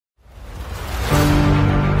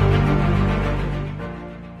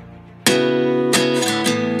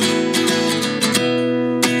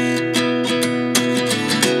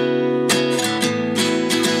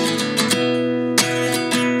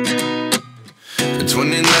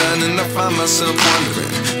29 and I find myself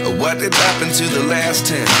wondering, what did happen to the last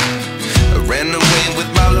 10? I ran away with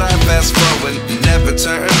my life, fast forward, never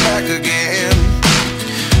turn back again.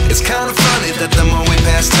 It's kind of funny that the more we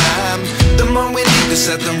pass time, the more we need to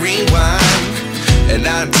set the rewind. And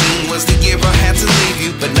 19 was the year I had to leave you,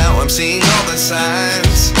 but now I'm seeing all the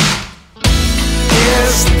signs.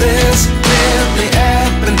 Is this really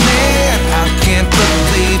happening? I can't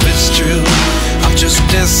believe it's true. I'm just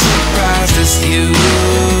as surprised as you.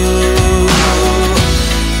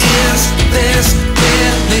 Is this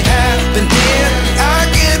really happening? I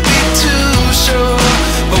can't be too sure,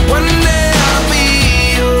 but one day I'll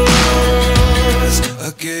be yours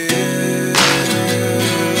again.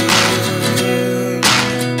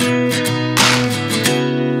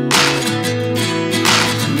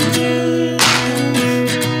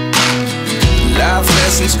 Life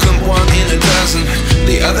lessons come one in a dozen.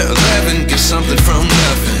 The other 11 get something from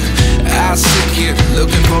nothing. I sit here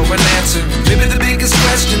looking for an answer. Maybe the biggest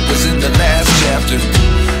question